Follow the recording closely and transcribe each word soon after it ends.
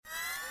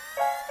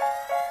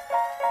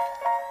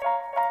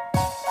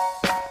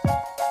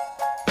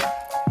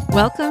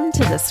Welcome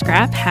to the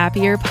Scrap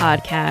Happier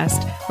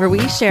podcast, where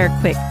we share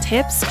quick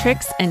tips,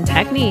 tricks, and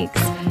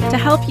techniques to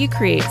help you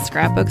create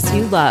scrapbooks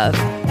you love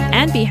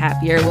and be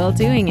happier while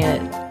doing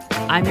it.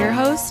 I'm your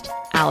host,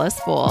 Alice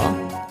Bohl.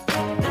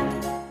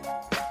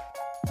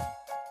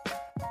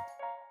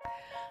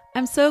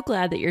 I'm so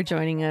glad that you're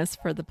joining us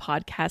for the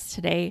podcast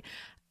today.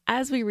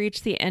 As we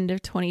reach the end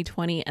of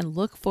 2020 and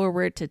look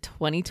forward to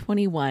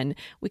 2021,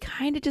 we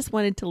kind of just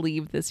wanted to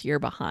leave this year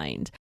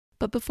behind.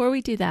 But before we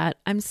do that,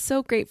 I'm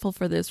so grateful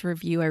for this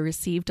review I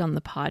received on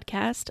the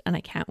podcast, and I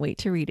can't wait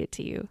to read it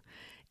to you.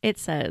 It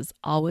says,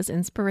 always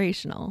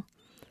inspirational.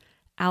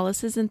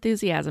 Alice's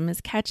enthusiasm is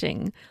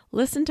catching.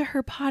 Listen to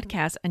her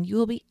podcast and you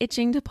will be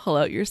itching to pull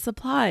out your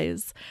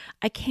supplies.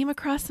 I came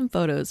across some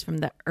photos from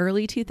the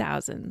early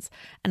 2000s,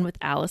 and with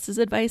Alice's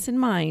advice in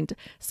mind,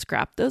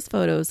 scrapped those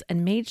photos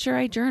and made sure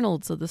I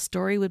journaled so the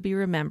story would be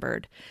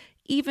remembered,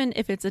 even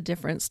if it's a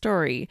different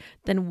story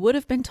than would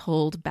have been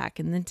told back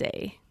in the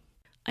day.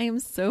 I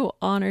am so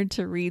honored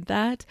to read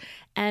that.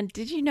 And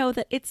did you know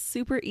that it's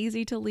super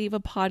easy to leave a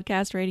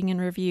podcast rating and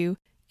review?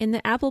 In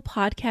the Apple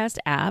Podcast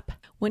app,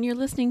 when you're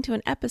listening to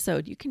an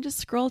episode, you can just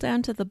scroll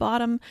down to the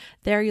bottom.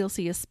 There you'll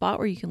see a spot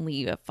where you can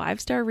leave a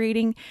 5-star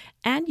rating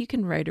and you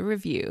can write a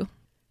review.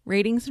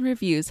 Ratings and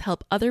reviews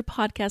help other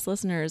podcast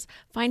listeners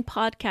find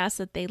podcasts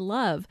that they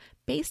love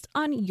based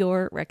on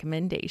your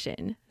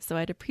recommendation. So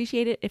I'd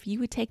appreciate it if you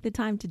would take the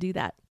time to do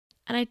that.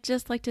 And I'd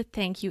just like to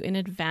thank you in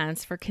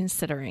advance for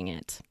considering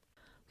it.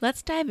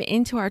 Let's dive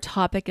into our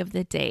topic of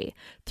the day,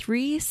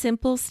 3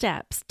 simple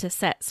steps to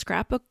set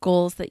scrapbook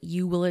goals that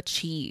you will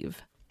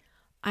achieve.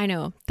 I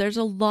know there's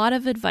a lot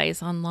of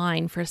advice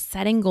online for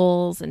setting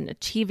goals and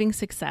achieving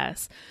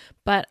success,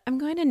 but I'm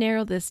going to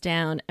narrow this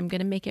down. I'm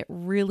going to make it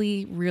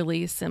really,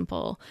 really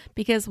simple,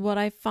 because what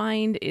I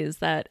find is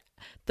that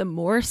the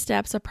more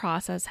steps a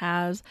process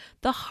has,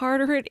 the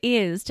harder it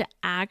is to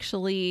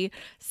actually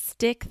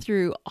stick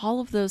through all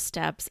of those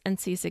steps and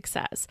see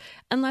success.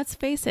 And let's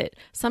face it,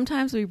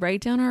 sometimes we write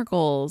down our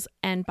goals,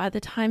 and by the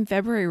time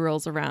February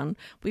rolls around,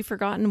 we've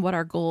forgotten what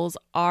our goals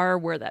are,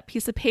 where that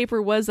piece of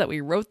paper was that we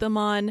wrote them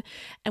on,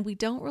 and we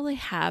don't really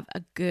have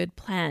a good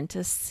plan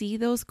to see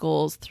those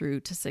goals through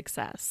to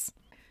success.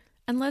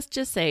 And let's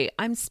just say,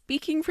 I'm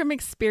speaking from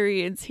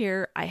experience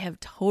here. I have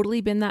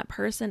totally been that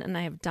person and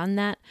I have done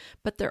that,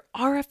 but there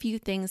are a few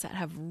things that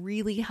have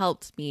really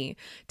helped me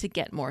to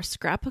get more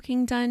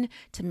scrapbooking done,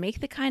 to make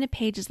the kind of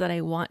pages that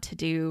I want to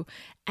do,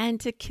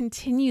 and to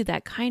continue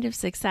that kind of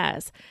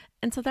success.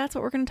 And so that's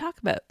what we're going to talk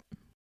about.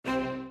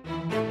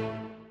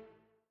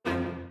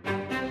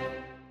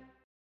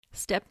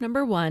 Step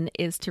number 1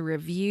 is to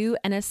review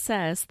and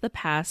assess the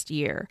past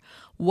year.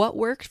 What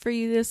worked for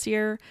you this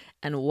year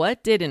and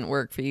what didn't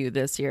work for you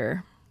this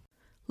year?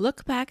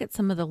 Look back at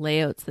some of the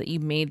layouts that you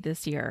made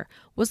this year.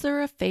 Was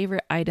there a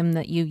favorite item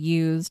that you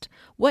used?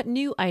 What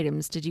new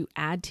items did you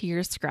add to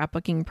your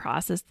scrapbooking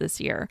process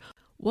this year?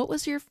 What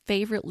was your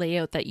favorite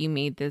layout that you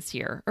made this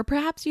year? Or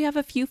perhaps you have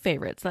a few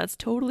favorites. That's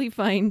totally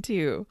fine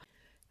too.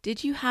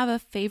 Did you have a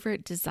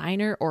favorite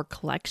designer or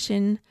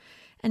collection?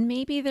 And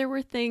maybe there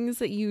were things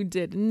that you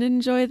didn't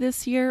enjoy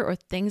this year or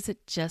things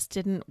that just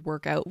didn't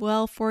work out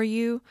well for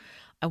you.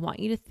 I want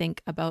you to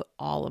think about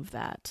all of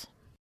that.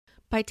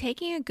 By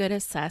taking a good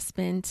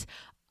assessment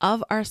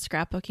of our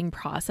scrapbooking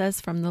process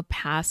from the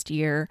past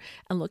year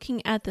and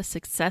looking at the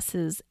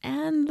successes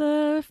and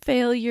the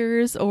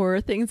failures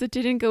or things that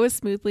didn't go as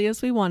smoothly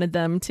as we wanted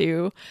them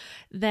to,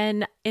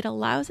 then it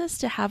allows us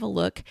to have a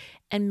look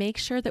and make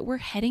sure that we're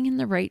heading in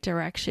the right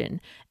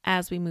direction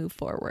as we move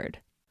forward.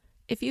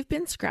 If you've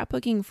been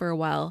scrapbooking for a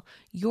while,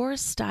 your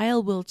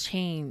style will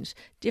change.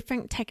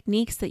 Different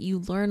techniques that you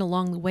learn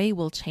along the way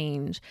will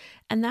change.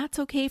 And that's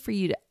okay for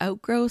you to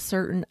outgrow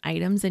certain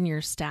items in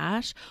your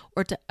stash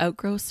or to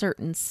outgrow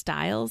certain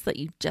styles that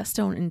you just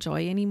don't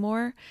enjoy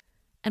anymore.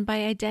 And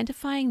by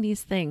identifying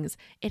these things,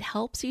 it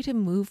helps you to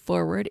move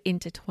forward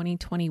into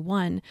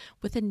 2021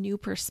 with a new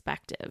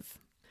perspective.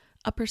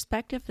 A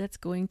perspective that's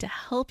going to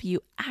help you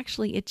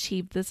actually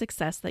achieve the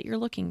success that you're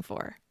looking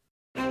for.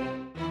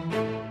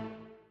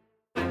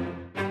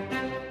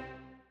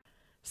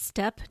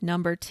 Step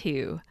number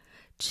 2,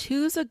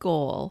 choose a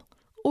goal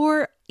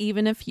or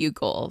even a few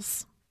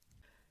goals.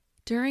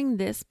 During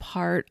this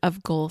part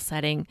of goal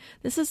setting,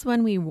 this is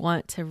when we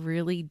want to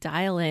really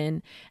dial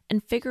in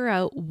and figure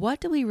out, what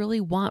do we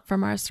really want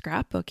from our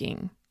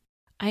scrapbooking?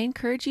 I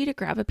encourage you to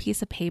grab a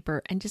piece of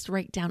paper and just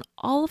write down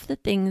all of the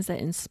things that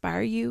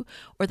inspire you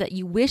or that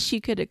you wish you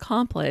could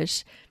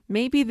accomplish,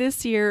 maybe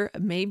this year,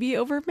 maybe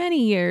over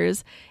many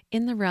years,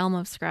 in the realm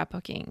of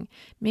scrapbooking.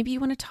 Maybe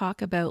you want to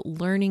talk about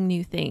learning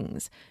new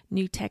things,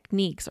 new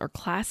techniques or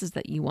classes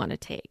that you want to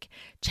take,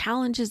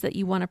 challenges that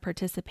you want to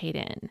participate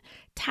in,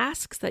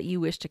 tasks that you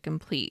wish to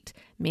complete.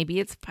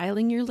 Maybe it's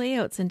filing your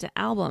layouts into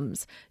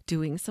albums,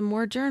 doing some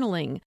more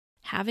journaling,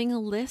 having a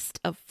list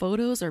of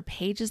photos or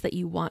pages that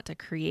you want to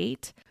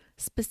create,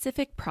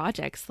 specific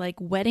projects like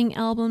wedding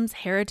albums,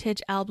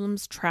 heritage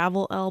albums,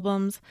 travel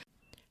albums.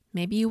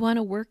 Maybe you want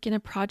to work in a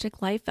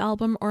project life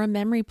album or a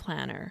memory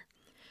planner.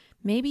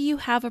 Maybe you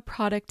have a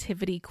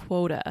productivity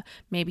quota.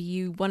 Maybe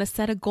you want to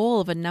set a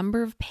goal of a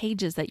number of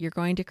pages that you're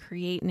going to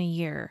create in a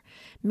year.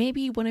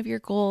 Maybe one of your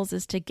goals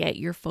is to get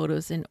your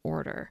photos in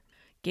order.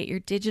 Get your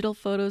digital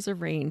photos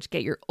arranged,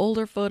 get your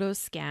older photos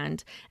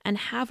scanned, and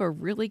have a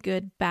really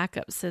good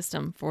backup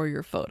system for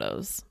your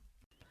photos.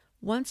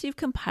 Once you've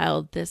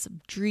compiled this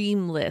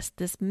dream list,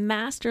 this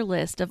master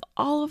list of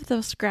all of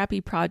those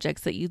scrappy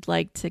projects that you'd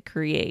like to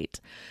create,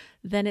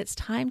 then it's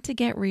time to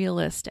get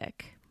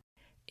realistic.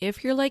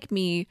 If you're like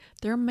me,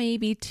 there may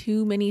be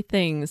too many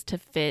things to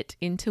fit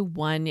into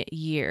 1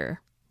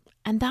 year.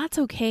 And that's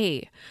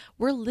okay.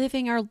 We're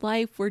living our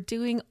life. We're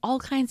doing all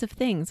kinds of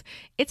things.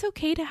 It's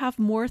okay to have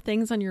more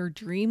things on your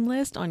dream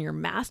list, on your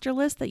master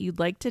list that you'd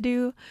like to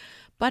do,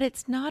 but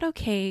it's not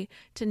okay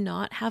to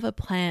not have a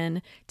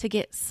plan to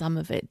get some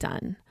of it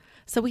done.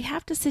 So we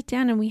have to sit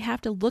down and we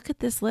have to look at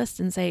this list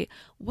and say,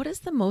 what is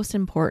the most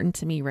important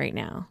to me right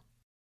now?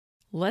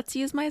 Let's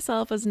use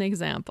myself as an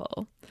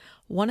example.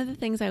 One of the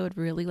things I would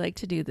really like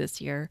to do this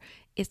year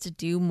is to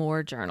do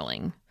more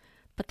journaling,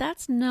 but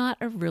that's not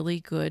a really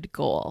good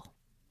goal.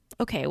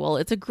 Okay, well,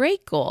 it's a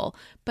great goal,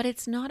 but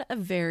it's not a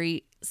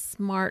very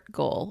smart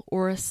goal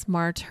or a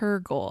smarter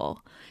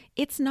goal.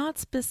 It's not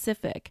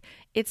specific.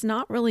 It's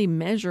not really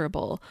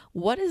measurable.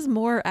 What does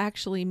more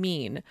actually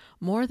mean?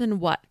 More than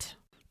what?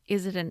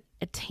 Is it an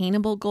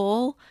attainable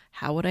goal?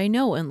 How would I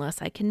know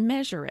unless I can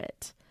measure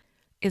it?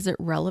 Is it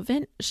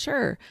relevant?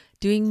 Sure,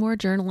 doing more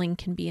journaling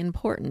can be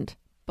important,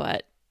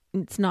 but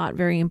it's not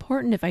very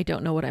important if I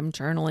don't know what I'm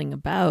journaling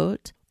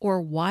about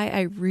or why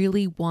I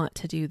really want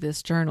to do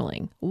this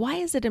journaling. Why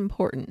is it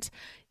important?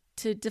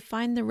 To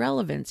define the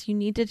relevance, you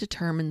need to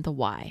determine the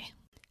why.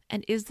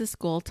 And is this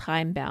goal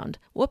time-bound?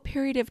 What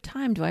period of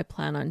time do I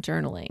plan on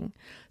journaling?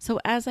 So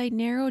as I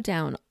narrow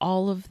down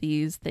all of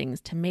these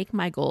things to make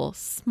my goal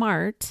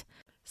smart,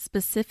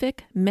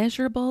 specific,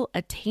 measurable,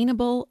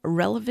 attainable,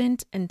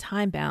 relevant, and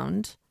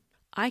time-bound,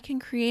 I can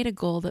create a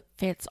goal that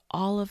fits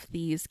all of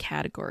these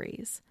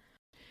categories.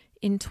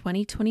 In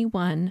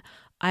 2021,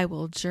 I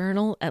will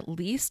journal at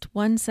least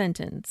one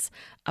sentence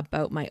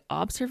about my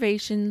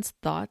observations,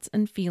 thoughts,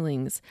 and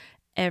feelings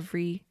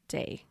every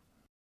day.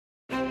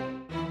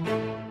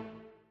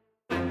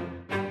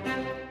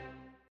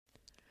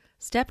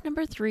 Step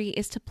number 3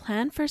 is to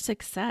plan for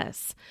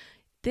success.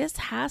 This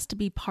has to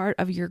be part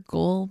of your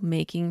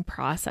goal-making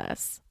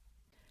process.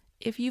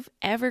 If you've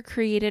ever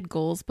created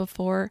goals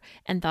before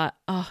and thought,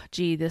 oh,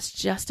 gee, this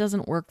just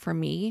doesn't work for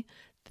me,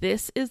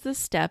 this is the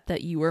step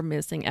that you are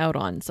missing out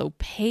on. So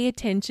pay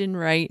attention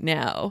right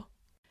now.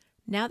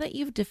 Now that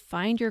you've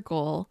defined your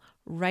goal,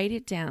 write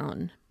it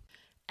down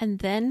and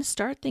then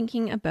start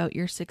thinking about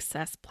your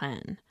success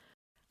plan.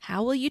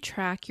 How will you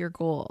track your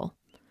goal?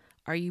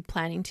 Are you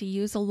planning to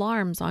use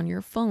alarms on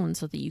your phone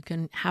so that you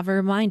can have a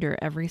reminder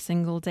every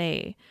single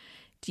day?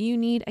 Do you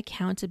need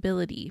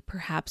accountability?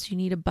 Perhaps you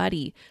need a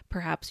buddy.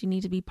 Perhaps you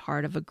need to be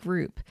part of a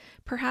group.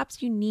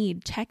 Perhaps you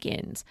need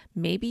check-ins.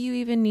 Maybe you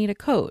even need a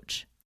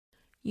coach.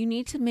 You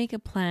need to make a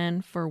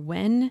plan for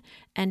when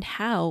and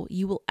how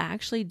you will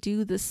actually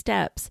do the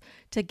steps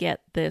to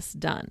get this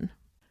done.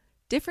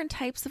 Different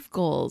types of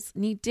goals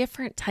need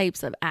different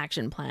types of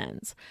action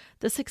plans.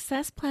 The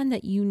success plan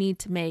that you need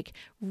to make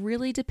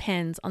really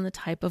depends on the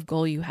type of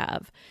goal you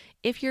have.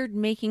 If you're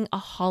making a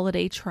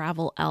holiday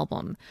travel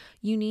album,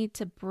 you need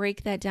to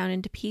break that down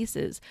into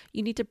pieces.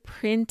 You need to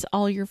print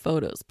all your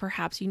photos.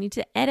 Perhaps you need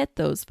to edit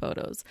those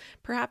photos.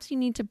 Perhaps you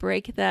need to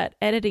break that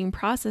editing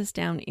process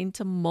down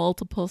into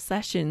multiple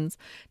sessions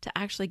to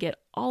actually get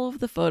all of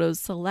the photos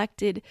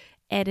selected,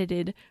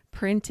 edited,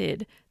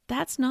 printed.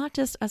 That's not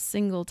just a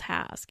single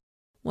task.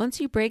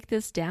 Once you break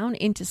this down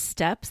into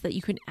steps that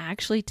you can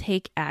actually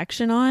take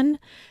action on,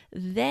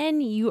 then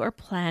you are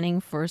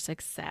planning for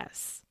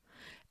success.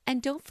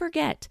 And don't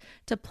forget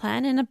to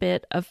plan in a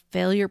bit of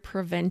failure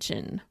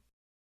prevention.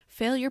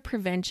 Failure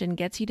prevention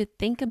gets you to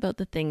think about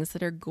the things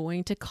that are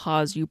going to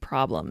cause you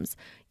problems.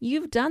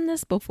 You've done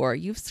this before.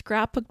 You've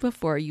scrapbooked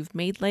before. You've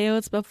made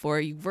layouts before.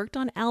 You've worked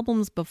on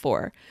albums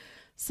before.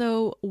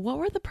 So what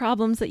were the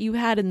problems that you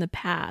had in the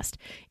past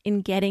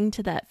in getting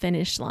to that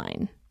finish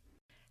line?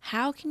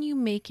 How can you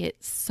make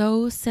it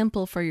so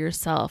simple for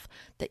yourself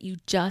that you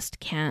just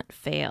can't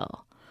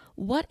fail?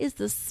 What is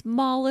the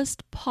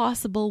smallest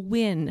possible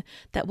win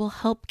that will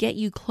help get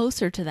you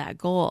closer to that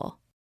goal?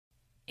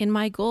 In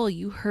my goal,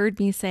 you heard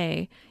me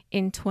say,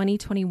 in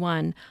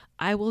 2021,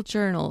 I will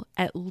journal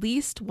at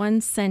least one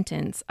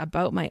sentence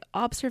about my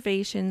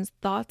observations,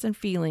 thoughts, and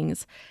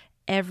feelings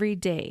every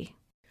day.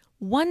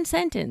 One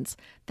sentence.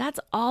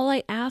 That's all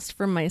I asked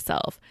from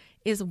myself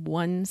is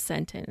one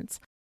sentence.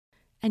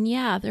 And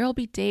yeah, there'll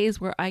be days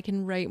where I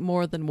can write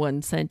more than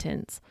one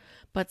sentence,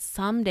 but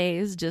some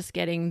days just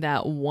getting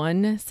that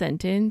one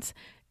sentence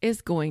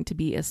is going to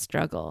be a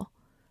struggle.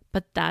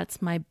 But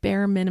that's my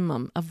bare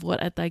minimum of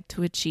what I'd like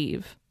to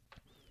achieve.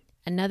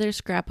 Another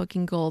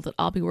scrapbooking goal that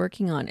I'll be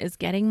working on is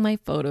getting my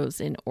photos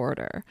in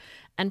order.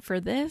 And for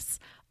this,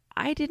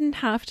 I didn't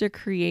have to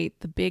create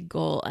the big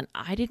goal and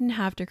I didn't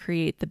have to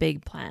create the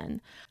big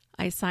plan.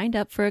 I signed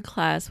up for a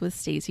class with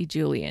Stacy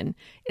Julian.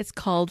 It's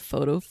called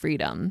Photo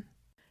Freedom.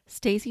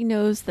 Stacy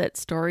knows that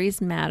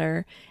stories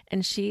matter,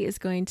 and she is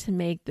going to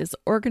make this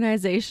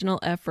organizational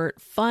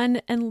effort fun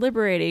and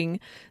liberating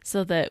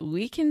so that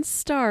we can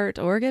start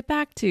or get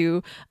back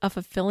to a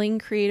fulfilling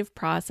creative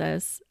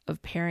process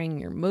of pairing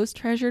your most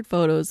treasured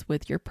photos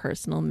with your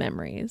personal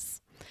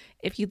memories.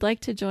 If you'd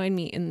like to join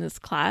me in this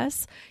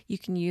class, you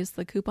can use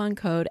the coupon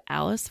code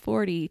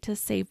ALICE40 to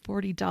save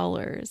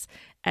 $40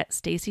 at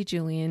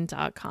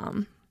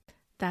stacyjulian.com.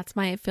 That's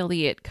my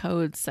affiliate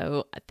code,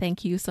 so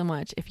thank you so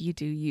much if you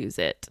do use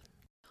it.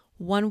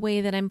 One way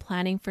that I'm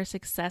planning for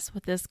success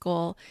with this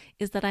goal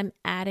is that I'm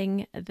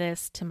adding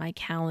this to my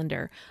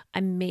calendar.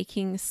 I'm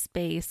making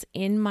space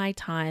in my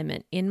time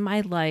and in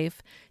my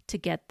life to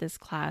get this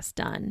class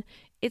done.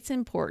 It's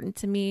important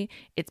to me.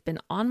 It's been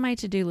on my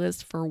to-do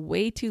list for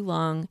way too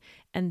long,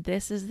 and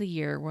this is the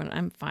year when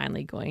I'm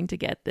finally going to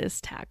get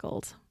this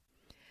tackled.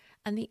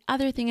 And the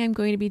other thing I'm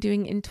going to be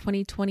doing in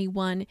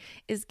 2021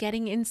 is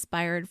getting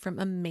inspired from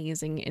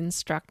amazing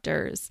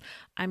instructors.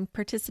 I'm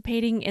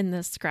participating in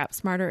the Scrap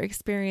Smarter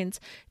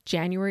experience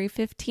January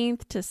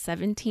 15th to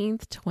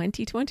 17th,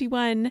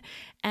 2021,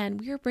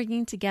 and we are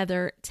bringing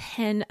together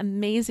 10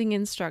 amazing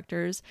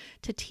instructors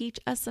to teach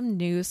us some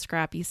new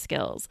scrappy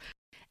skills.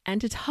 And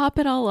to top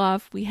it all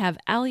off, we have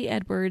Allie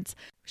Edwards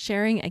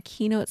sharing a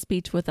keynote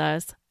speech with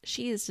us.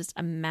 She is just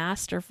a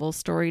masterful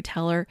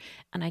storyteller,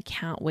 and I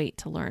can't wait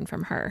to learn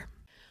from her.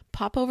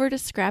 Pop over to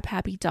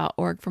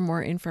scraphappy.org for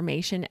more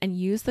information and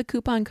use the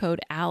coupon code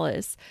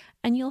ALICE,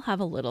 and you'll have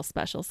a little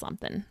special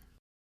something.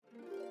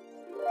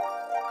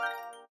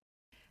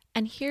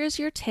 And here's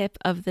your tip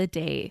of the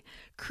day.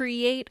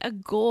 Create a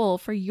goal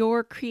for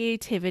your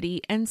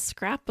creativity and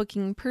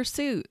scrapbooking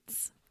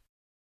pursuits.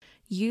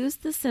 Use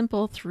the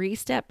simple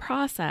 3-step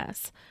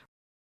process.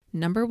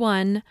 Number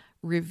 1,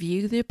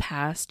 review the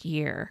past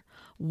year.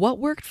 What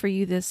worked for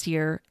you this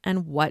year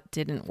and what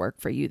didn't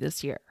work for you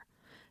this year?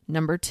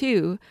 Number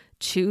 2,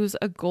 choose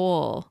a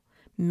goal.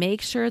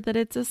 Make sure that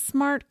it's a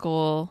SMART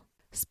goal: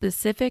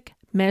 specific,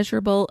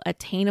 measurable,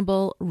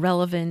 attainable,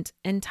 relevant,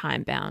 and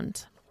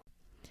time-bound.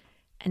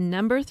 And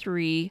number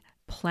 3,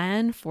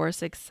 plan for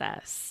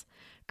success.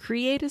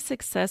 Create a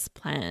success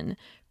plan.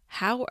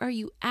 How are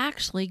you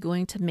actually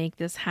going to make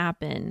this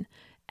happen?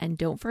 And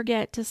don't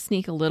forget to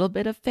sneak a little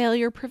bit of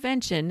failure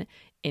prevention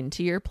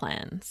into your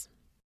plans.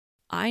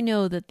 I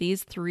know that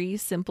these 3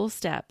 simple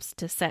steps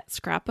to set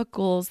scrapbook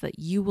goals that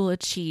you will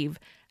achieve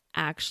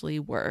actually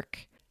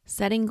work.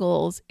 Setting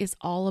goals is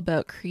all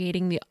about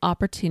creating the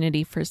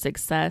opportunity for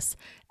success,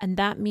 and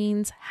that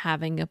means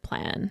having a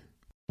plan.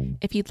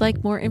 If you'd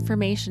like more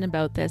information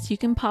about this, you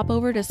can pop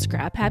over to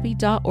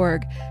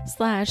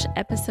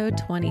scraphappy.org/episode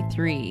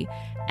 23,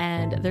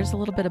 and there's a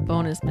little bit of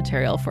bonus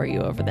material for you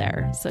over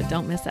there, so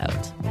don't miss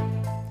out.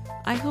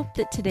 I hope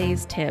that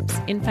today's tips,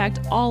 in fact,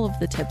 all of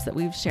the tips that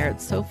we've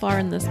shared so far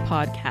in this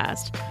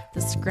podcast,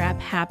 the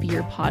Scrap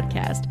Happier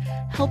podcast,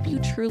 help you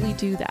truly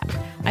do that.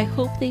 I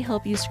hope they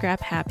help you scrap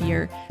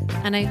happier,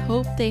 and I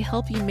hope they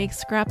help you make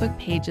scrapbook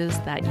pages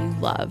that you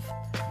love.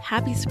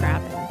 Happy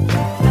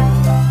scrapping!